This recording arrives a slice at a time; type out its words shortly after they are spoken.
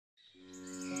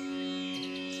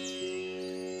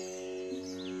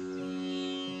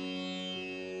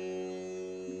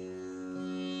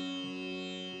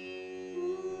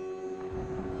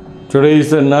Today is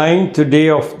the 9th day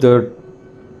of the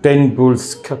 10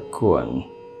 bulls Kakuan,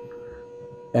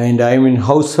 and I am in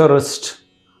house arrest.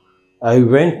 I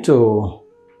wanted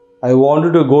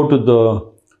to go to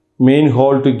the main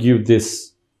hall to give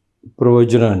this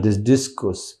pravajana, this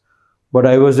discourse, but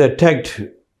I was attacked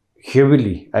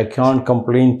heavily. I can't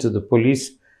complain to the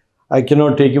police. I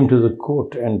cannot take him to the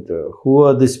court. And who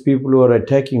are these people who are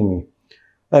attacking me?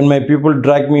 And my people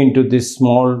dragged me into this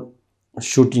small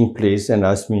shooting place and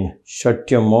asked me, shut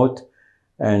your mouth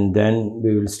and then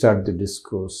we will start the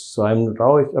discourse. So I'm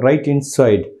right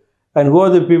inside. And who are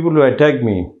the people who attack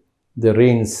me? The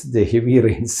rains, the heavy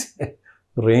rains.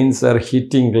 Rains are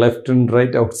hitting left and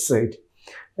right outside.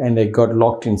 And I got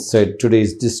locked inside.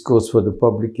 Today's discourse for the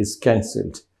public is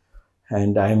cancelled.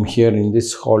 And I am here in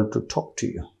this hall to talk to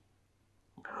you.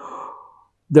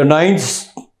 The 9th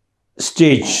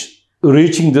stage,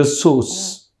 reaching the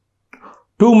source.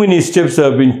 Too many steps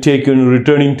have been taken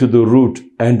returning to the root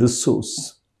and the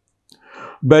source.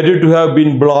 Better to have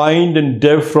been blind and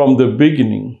deaf from the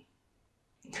beginning.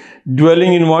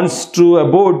 Dwelling in one's true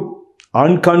abode,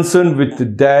 unconcerned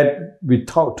with that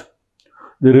without.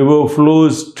 The river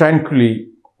flows tranquilly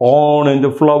on and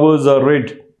the flowers are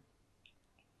red.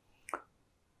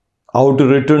 How to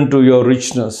return to your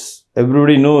richness.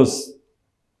 Everybody knows.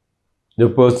 The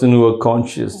person who is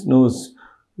conscious knows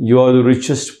you are the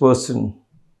richest person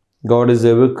God has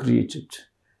ever created.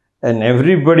 And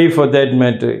everybody for that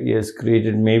matter He has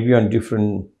created, maybe on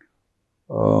different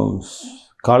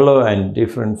color and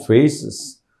different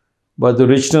faces. But the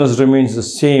richness remains the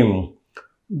same.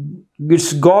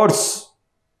 It's God's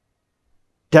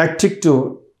tactic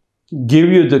to give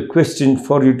you the question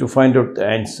for you to find out the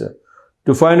answer.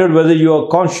 To find out whether you are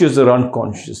conscious or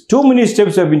unconscious. Too many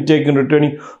steps have been taken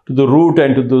returning to the root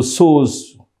and to the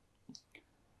source.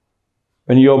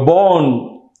 When you are born,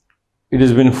 it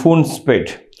has been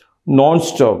spoon-fed,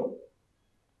 non-stop.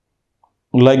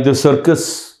 Like the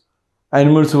circus,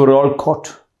 animals were all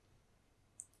caught.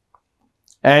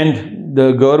 And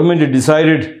the government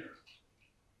decided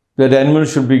that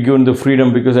animals should be given the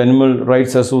freedom because Animal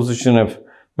Rights Association have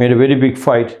made a very big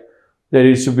fight that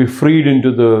it should be freed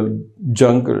into the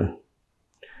jungle.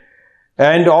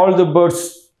 And all the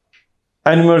birds,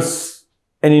 animals,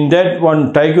 and in that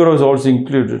one, tiger was also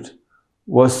included,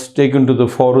 was taken to the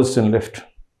forest and left.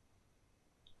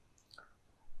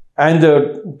 And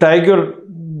the tiger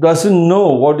doesn't know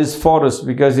what is forest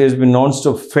because he has been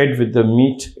non-stop fed with the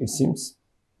meat, it seems.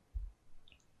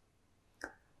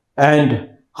 And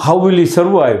how will he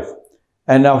survive?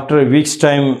 And after a week's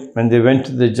time, when they went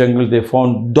to the jungle, they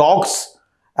found dogs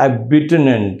have bitten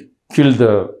and killed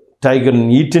the tiger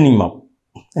and eaten him up.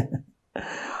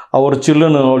 Our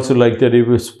children are also like that. If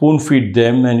you spoon feed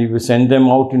them and if you send them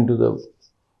out into the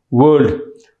world,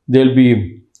 they'll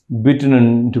be bitten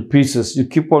into pieces. You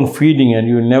keep on feeding and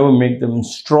you never make them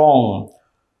strong.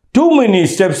 Too many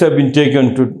steps have been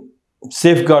taken to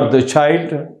safeguard the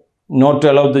child, not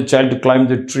to allow the child to climb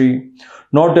the tree,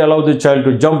 not to allow the child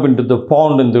to jump into the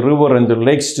pond and the river and the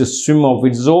lakes to swim of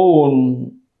its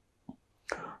own,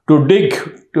 to dig,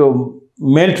 to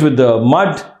melt with the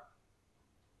mud.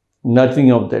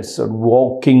 Nothing of that sort.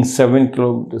 Walking 7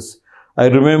 kilometers. I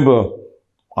remember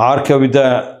R.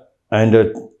 Kavita and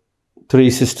her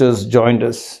 3 sisters joined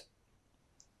us.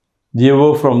 They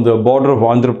were from the border of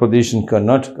Andhra Pradesh and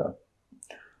Karnataka.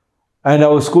 And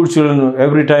our school children,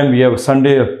 every time we have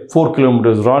Sunday 4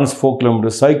 kilometers, runs 4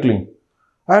 kilometers cycling.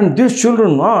 And these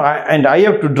children, and I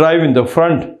have to drive in the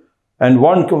front and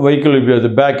one vehicle will be at the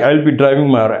back. I'll be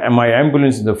driving my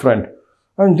ambulance in the front.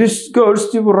 And these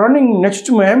girls, they were running next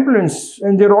to my ambulance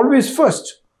and they're always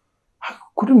first. I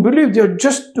couldn't believe they're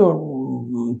just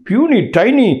puny,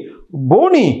 tiny,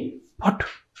 bony. But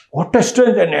what a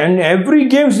strength. And every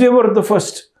games they were the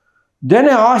first. Then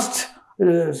I asked,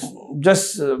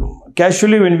 just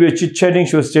casually when we were chit-chatting,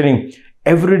 she was telling,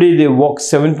 every day they walk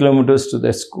 7 kilometers to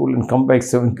their school and come back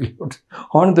 7 kilometers.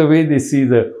 On the way they see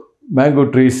the mango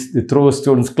trees, they throw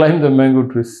stones, climb the mango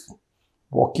trees.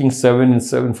 Walking 7 and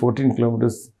 7, 14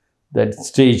 kilometers, that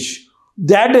stage.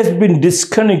 That has been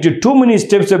disconnected. Too many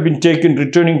steps have been taken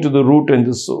returning to the root and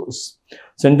the source.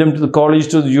 Send them to the college,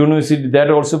 to the university, that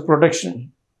also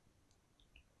protection.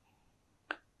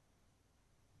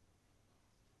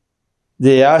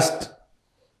 They asked,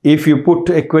 if you put,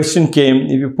 a question came,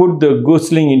 if you put the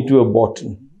gosling into a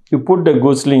bottle, you put the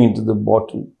gosling into the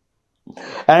bottle.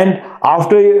 And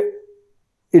after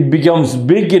it becomes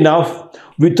big enough,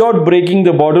 without breaking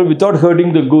the bottle, without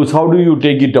hurting the goose, how do you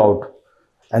take it out?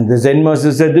 And the Zen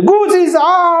master said, the goose is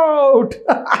out!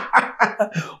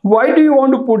 Why do you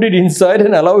want to put it inside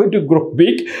and allow it to grow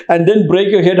big and then break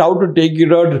your head how to take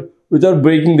it out without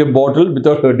breaking the bottle,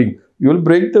 without hurting. You will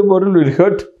break the bottle, will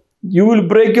hurt. You will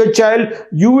break your child,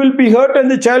 you will be hurt and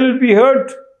the child will be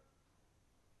hurt.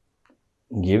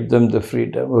 Give them the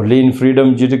freedom. Only in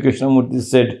freedom, Jiddu Krishnamurti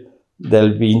said, there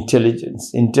will be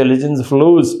intelligence. Intelligence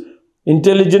flows.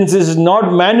 Intelligence is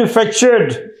not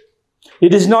manufactured.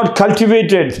 It is not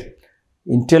cultivated.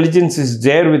 Intelligence is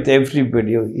there with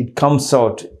everybody. It comes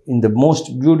out in the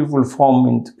most beautiful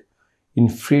form in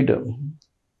freedom.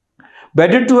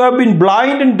 Better to have been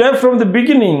blind and deaf from the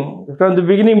beginning. From the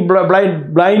beginning,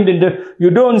 blind and deaf. You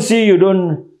don't see, you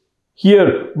don't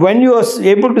hear. When you are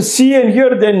able to see and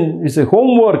hear, then it's a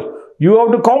homework. You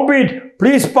have to compete.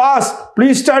 Please pass.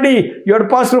 Please study. You have to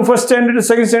pass from first standard to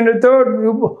second standard, third.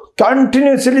 You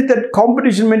continuously that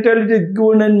competition mentality is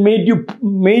going and made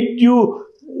you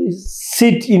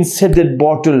sit inside that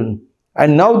bottle.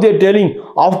 And now they're telling,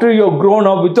 after you're grown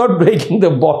up, without breaking the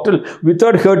bottle,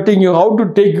 without hurting you, how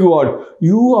to take you out.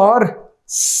 You are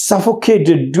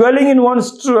suffocated, dwelling in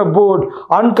one's true abode,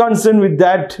 unconcerned with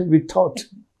that without.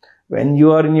 When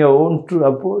you are in your own true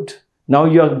abode, now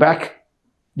you are back.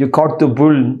 You caught the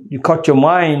bull, you caught your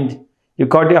mind, you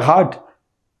caught your heart.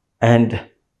 And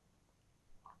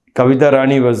Kavita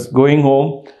Rani was going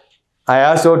home. I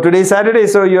asked her, today is Saturday,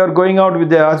 so you are going out with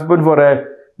the husband for a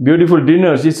beautiful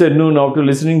dinner. She said, no, after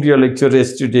listening to your lecture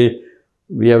yesterday,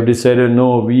 we have decided,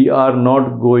 no, we are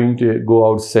not going to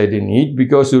go outside and eat,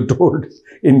 because you told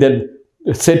in that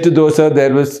set dosa,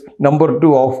 there was number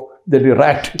 2 of the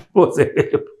rat was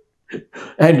available.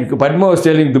 And Padma was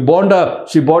telling the bonda,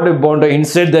 she bought a bonda.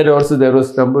 Inside that also there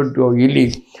was number 2 of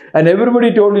idli. And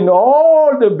everybody told in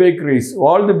all the bakeries, a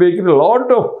lot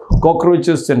of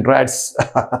cockroaches and rats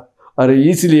are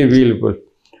easily available.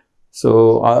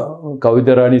 So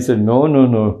Kavita Rani said,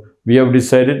 no. We have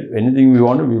decided anything we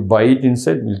want, we'll buy it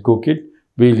inside, we'll cook it,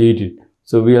 we'll eat it.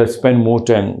 So we have spent more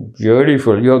time.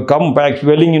 Beautiful. You have come back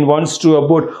dwelling in one's true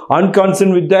abode,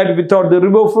 unconcerned with that, without. The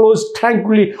river flows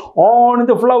tranquilly on.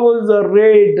 The flowers are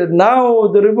red. Now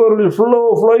the river will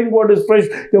flow, flowing water is fresh.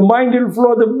 The mind will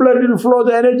flow, the blood will flow,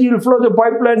 the energy will flow, the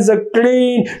pipelines are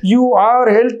clean. You are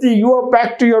healthy. You are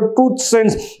back to your truth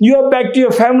sense. You are back to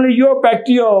your family. You are back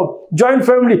to your joint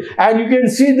family. And you can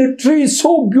see the tree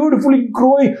so beautifully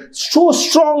growing, so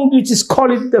strong, which is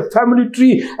called the family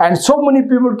tree. And so many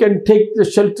people can take the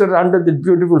shelter under the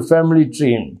beautiful family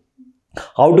tree.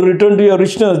 How to return to your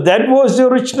richness? That was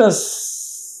your richness.